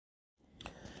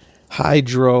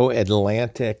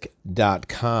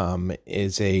Hydroatlantic.com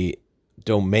is a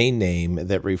domain name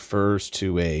that refers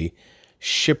to a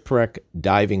shipwreck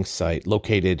diving site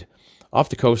located off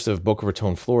the coast of Boca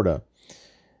Raton, Florida.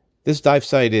 This dive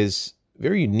site is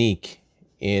very unique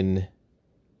in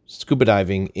scuba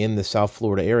diving in the South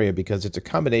Florida area because it's a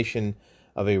combination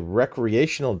of a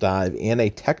recreational dive and a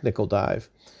technical dive,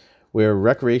 where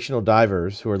recreational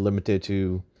divers who are limited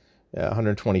to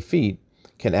 120 feet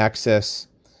can access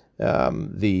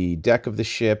the deck of the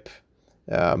ship,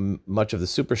 much of the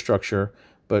superstructure,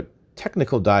 but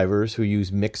technical divers who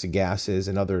use mixed gases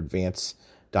and other advanced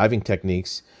diving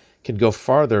techniques can go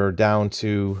farther, down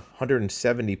to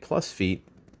 170 plus feet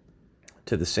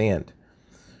to the sand.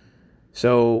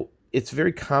 So it's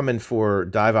very common for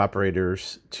dive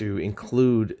operators to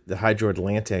include the Hydro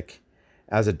Atlantic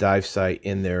as a dive site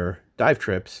in their dive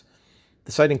trips.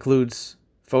 The site includes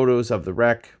photos of the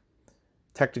wreck,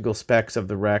 technical specs of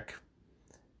the wreck,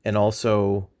 and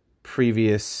also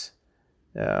previous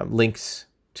links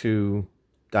to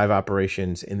dive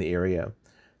operations in the area.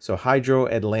 So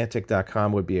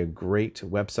hydroatlantic.com would be a great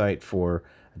website for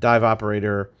a dive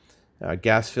operator, a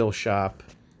gas fill shop,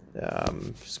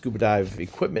 scuba dive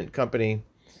equipment company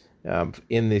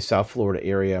in the South Florida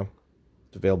area.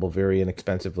 It's available very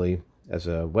inexpensively as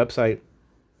a website.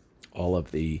 All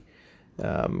of the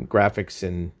graphics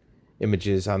and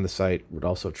images on the site would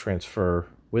also transfer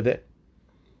with it.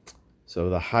 So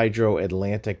the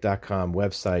hydroatlantic.com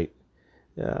website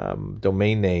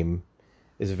domain name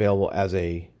is available as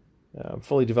a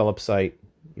fully developed site,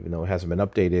 even though it hasn't been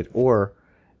updated, or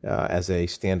as a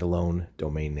standalone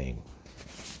domain name.